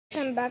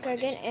I'm back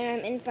again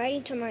and I'm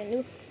inviting to my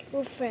new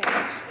friend.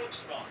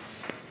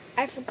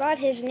 I forgot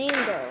his name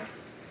though.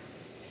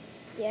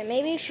 Yeah,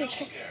 maybe you should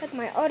check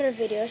my other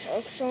videos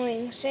of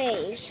showing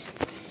saves.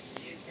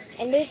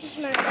 And this is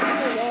my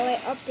browser while I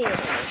updated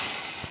it.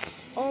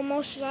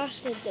 Almost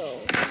lost it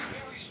though.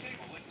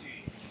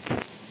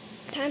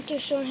 Time to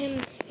show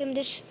him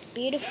this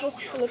beautiful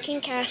looking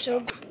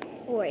castle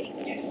boy.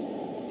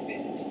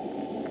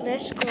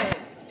 Let's go.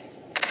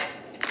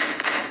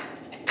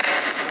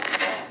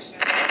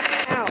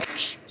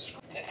 Ouch.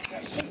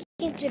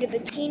 Sinking to the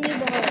bikini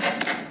bottom.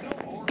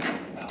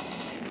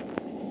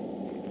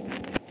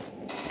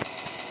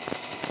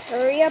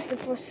 Hurry up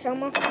before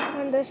someone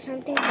does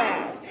something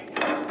bad.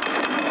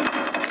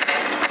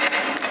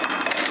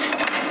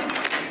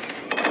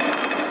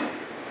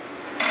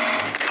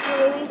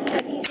 Really,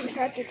 Petty can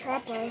try to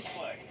trap us.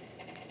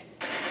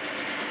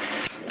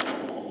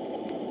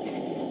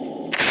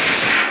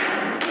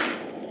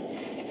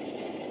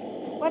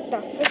 What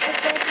the frick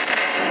is that?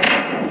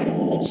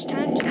 It's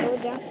time to go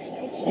down.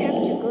 It's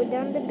time to go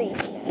down the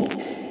basement.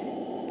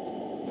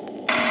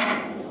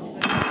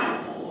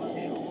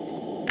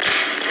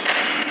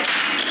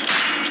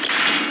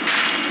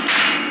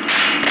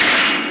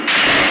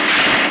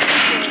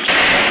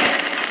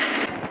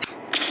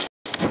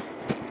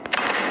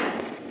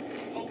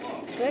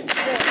 Let's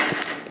go.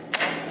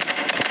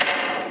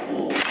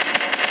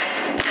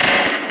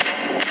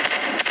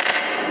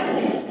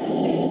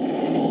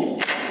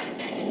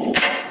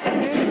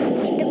 Time to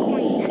meet the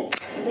queen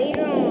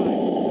later on.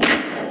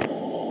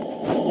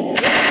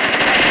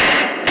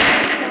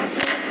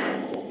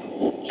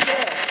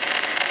 Sure.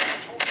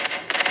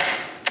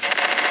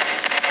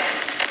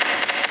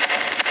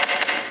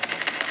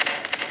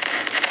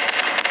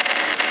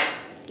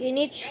 You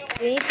need to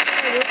start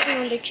working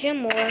on the gym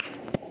more.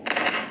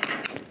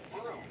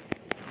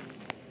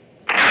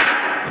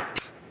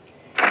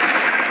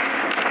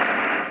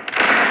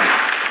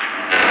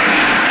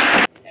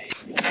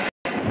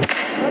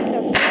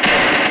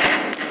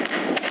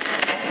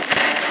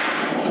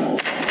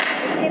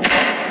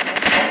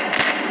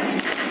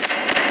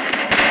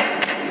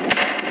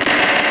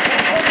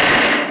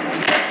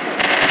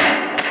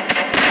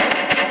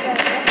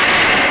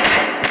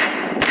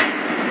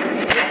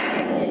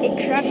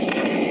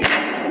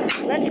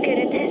 Let's get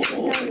a test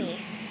dummy.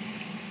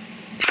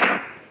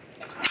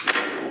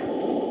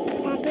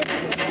 Pump it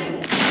first.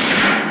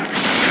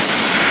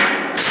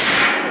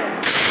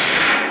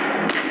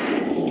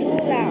 It's too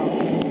loud.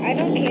 I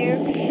don't care.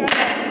 Shut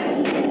up.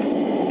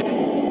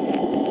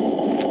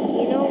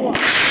 You know what?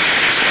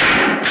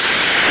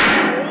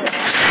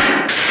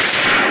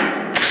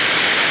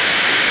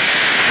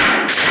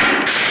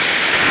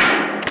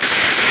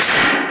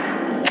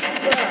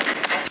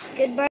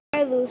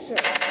 Goodbye, loser.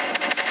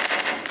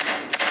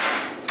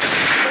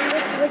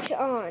 Switch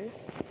on.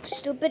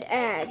 Stupid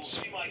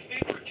ads. My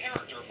favorite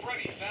character,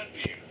 Freddy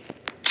Fatbeard.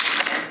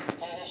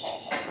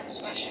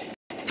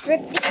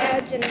 Frick the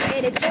ads and I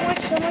hate it so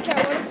much I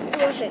want to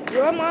close it.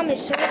 Your mom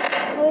is so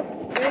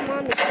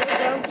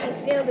dumb. She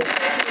failed this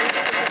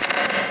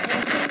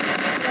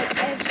like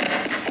F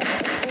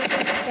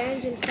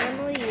stands in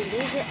family, you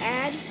loser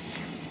ad.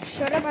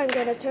 Shut up, I'm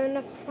gonna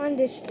turn on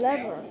this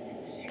lever.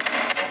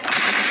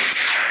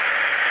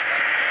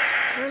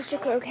 Time to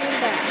cook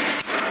him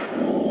back.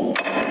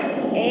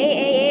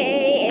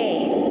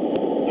 Hey.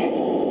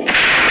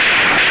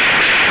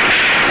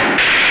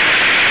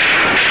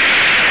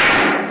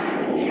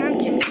 Time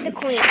to meet the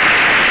queen.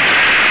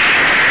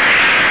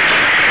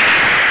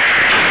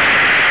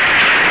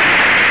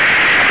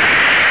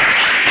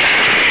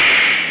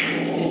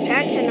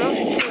 That's enough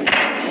story.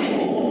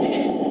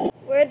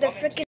 Where the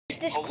frick is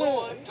this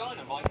queen?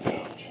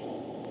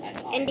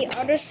 And the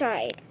other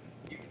side.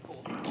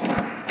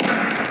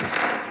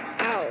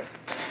 Ow.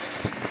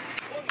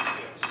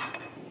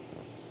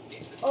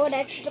 Oh,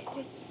 that's the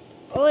queen.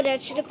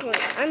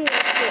 I'm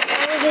gonna steal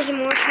all his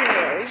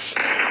marshmallows.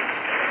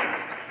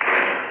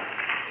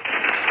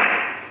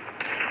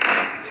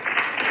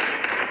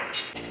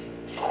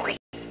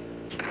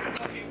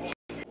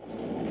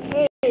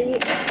 Hey, you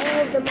ate all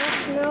of the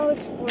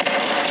marshmallows for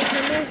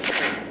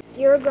promotion.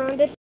 You're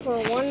grounded for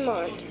 1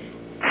 month.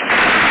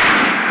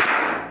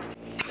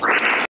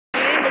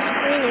 Man, this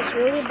queen is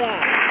really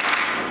bad.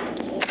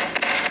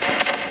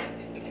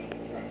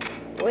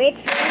 Wait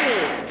for me,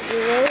 you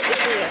little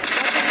idiot.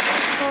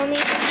 Call me.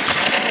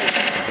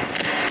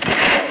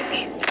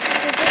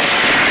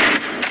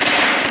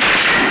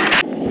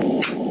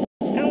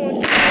 I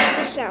want to test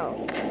this out.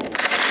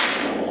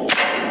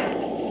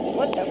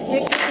 What the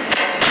frick?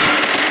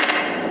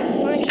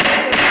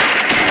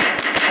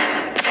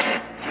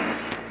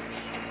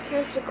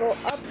 Time to go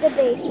up the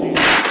basement.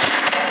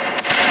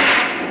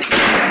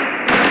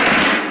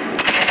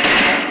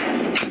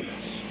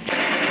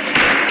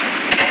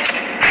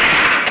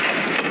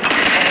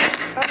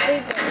 Up we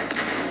go.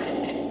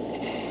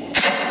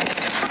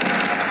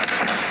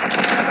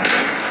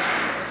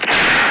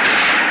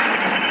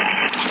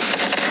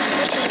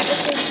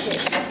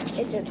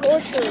 It's a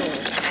torture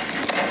room.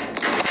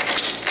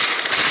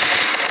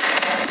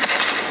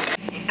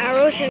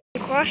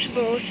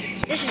 crossbows.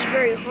 This is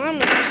very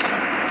harmless.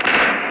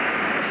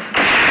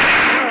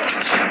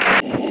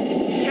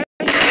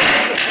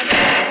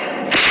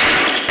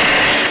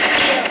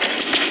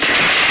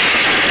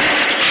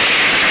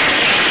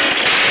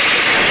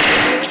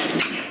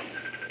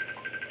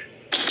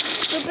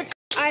 Stupid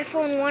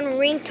iPhone 1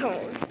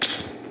 ringtone.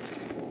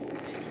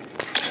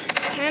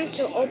 Time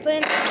to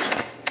open.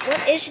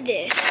 What is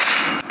this?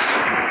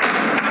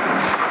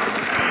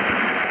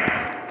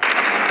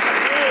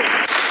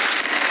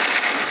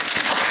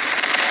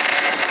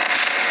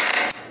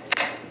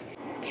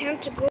 Time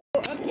to go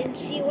up and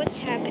see what's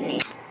happening.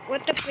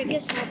 What the frick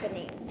is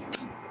happening?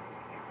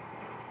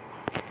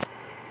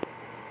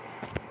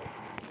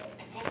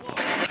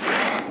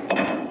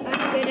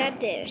 I'm good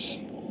at this.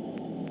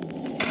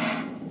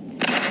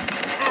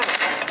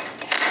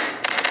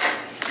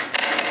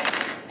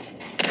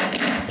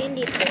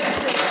 Indie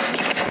picture.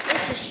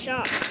 This is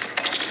soft.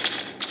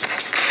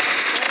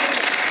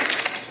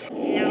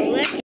 Now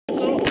let's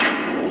go.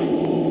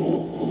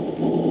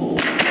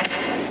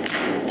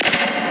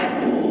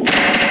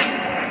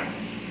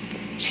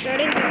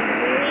 Starting to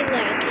really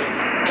like it.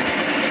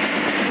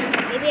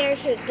 Maybe I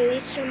should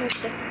delete some of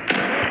the.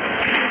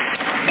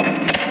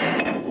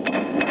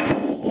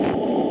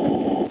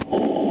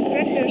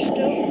 Frick, there's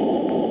still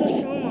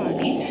so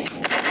much.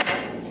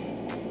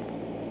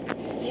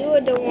 You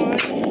are the one.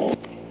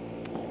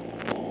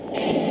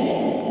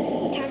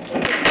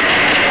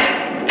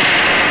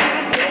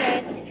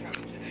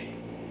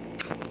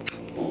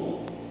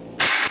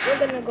 We're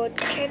gonna go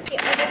check the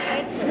other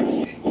side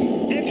first.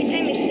 Every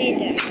time you say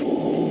that,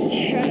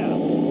 shut up.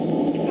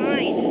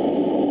 Fine.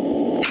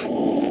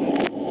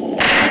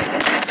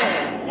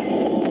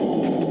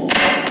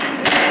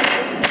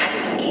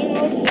 It's King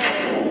of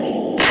Flowers.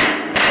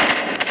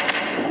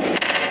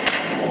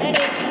 That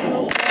ain't King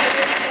of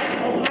Flowers, that's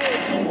Ohio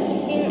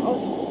King of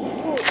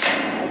Poops.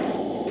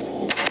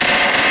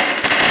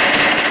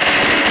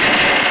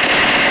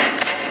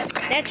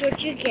 That's what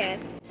you get.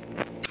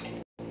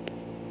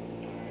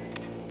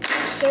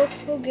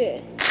 So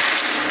good.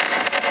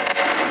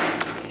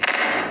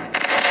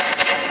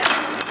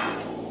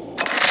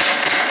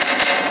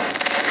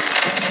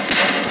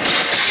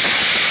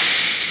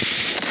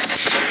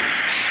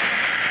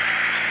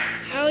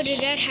 How did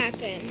that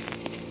happen?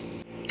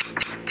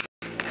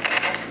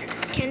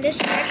 Can this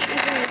scratch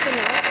even open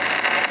up?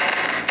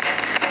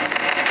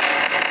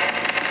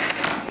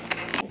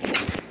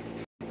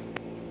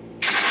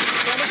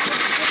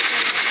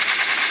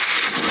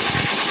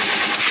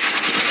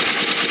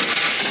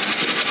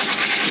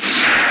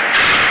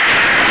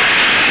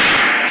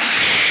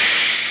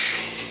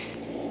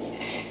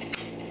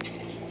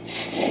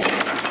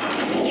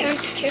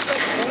 Check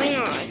what's going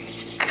on.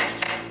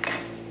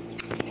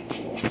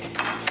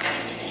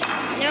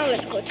 Now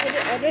let's go to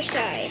the other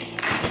side.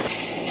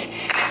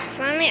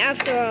 Finally,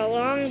 after a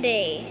long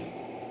day.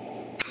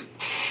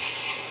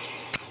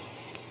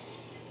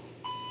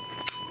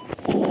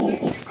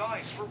 Thank you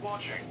guys for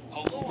watching.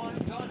 Hello, I'm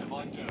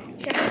Dynamite Dome.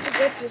 Time to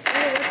go to see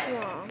what's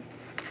wrong.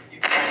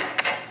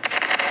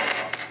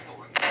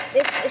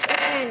 This is a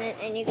cannon,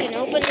 and you can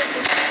open it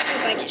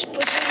by just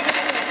pushing this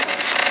button.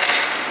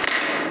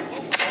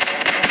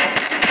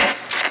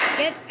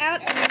 Get out,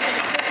 and I'm going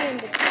to put you in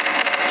the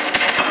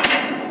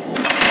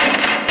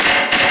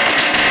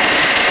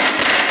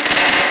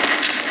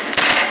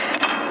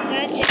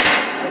That's it.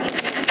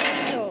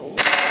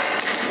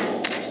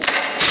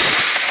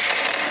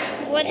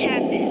 What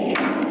happened?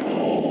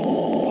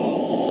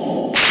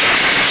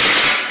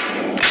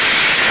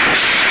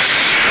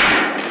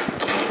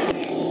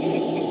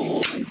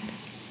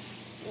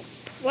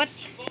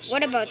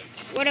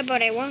 What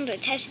about I want to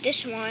test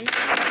this one?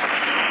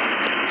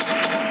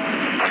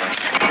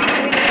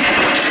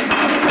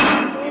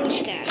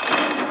 Who's that?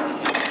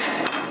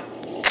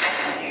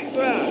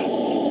 Bruh.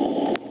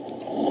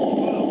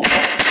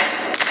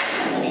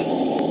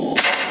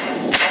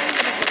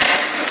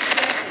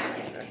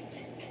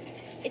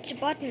 It's a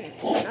button,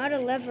 not a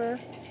lever.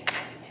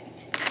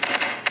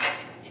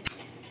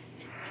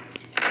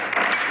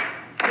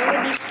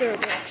 No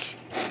disturbance.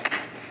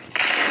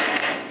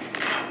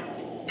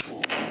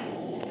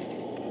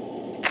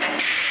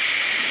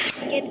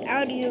 Get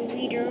out of here,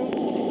 weirdo.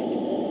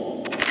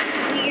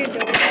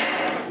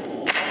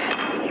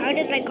 How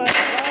did I got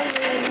all the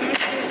way north?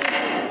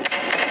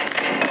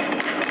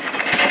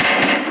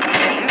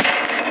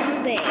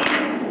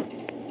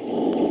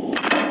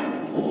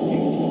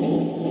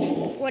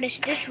 What is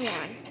this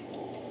one?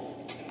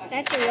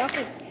 That's a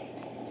rocket.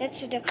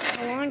 That's a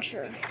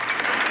launcher.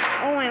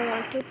 Oh, I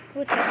want to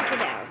test it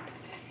out.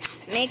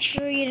 Make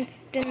sure you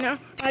do not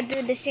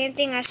do the same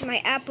thing as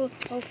my Apple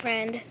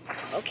friend.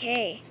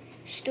 Okay.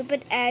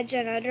 Stupid ads,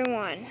 another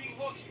one.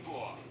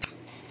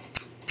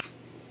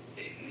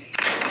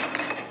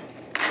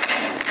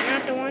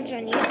 Not the ones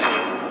on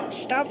YouTube.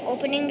 Stop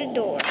opening the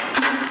door.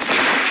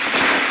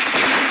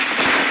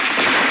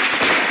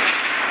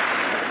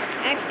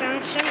 I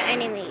found some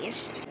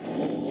enemies.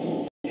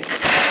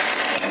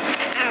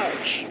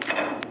 Ouch.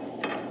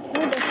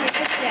 Who the frick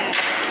is that?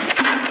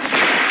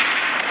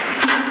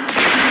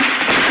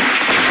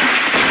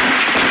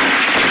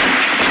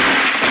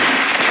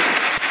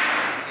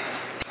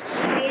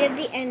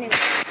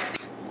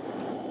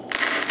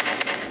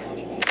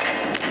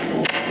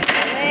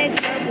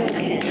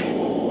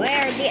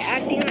 gonna be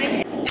acting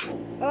like this.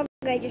 Oh,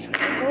 I just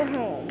want to go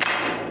home.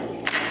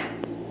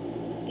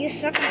 You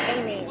suck at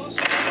aiming.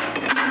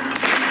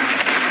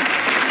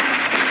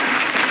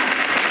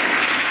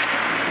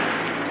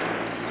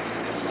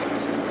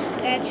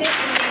 That's it.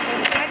 I'm gonna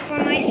go fight for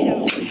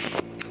myself.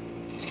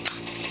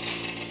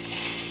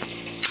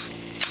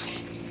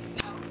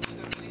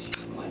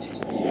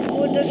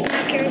 Who does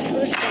not care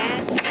who's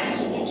that?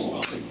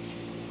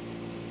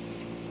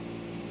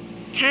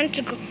 Time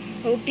to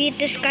go beat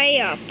this guy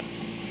up.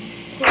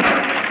 Who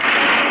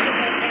cares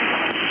about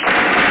that?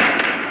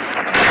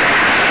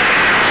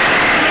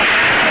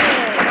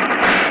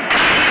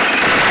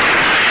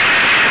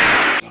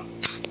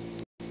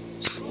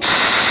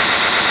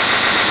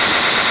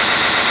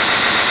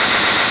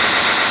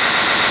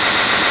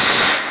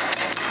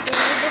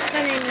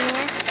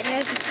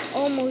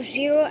 Almost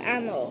zero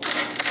ammo.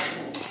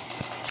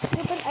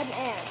 Stupid an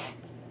ant.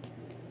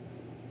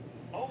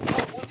 Oh,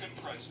 working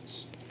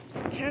prices.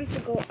 Time to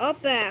go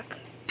up back.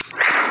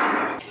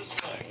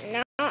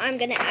 Now I'm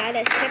gonna add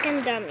a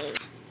second dummy.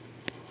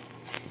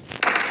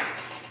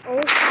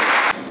 Oh.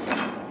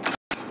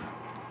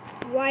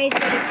 Why is it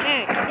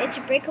attack? It's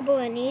breakable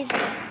and easy.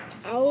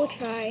 I will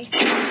try.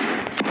 Suck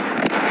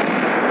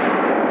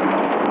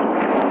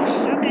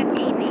at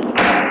aiming.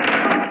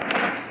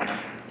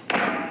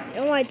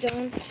 No, I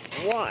don't.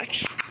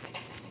 Watch.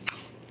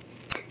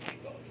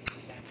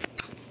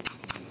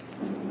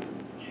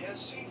 He has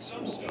seen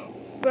some stuff.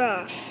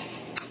 Bruh.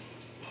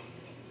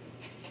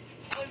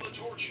 I'm a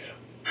torch him.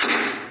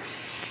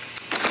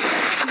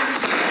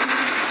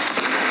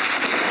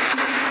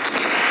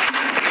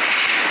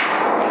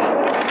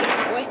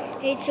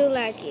 Way too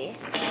laggy.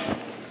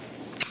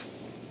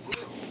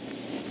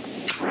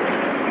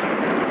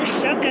 You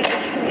suck at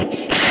this point.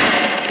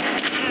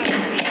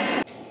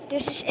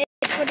 This is it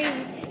for the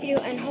video,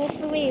 and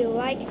hopefully you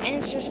like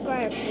and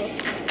subscribe.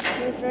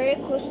 We're very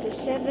close to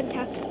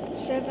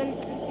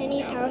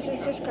 70,000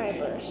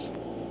 subscribers.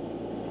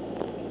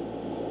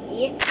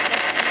 Yeah,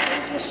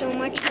 thank you so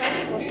much,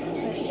 guys, for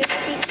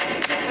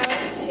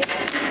 60,000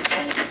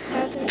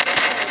 subscribers.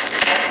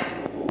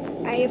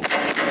 I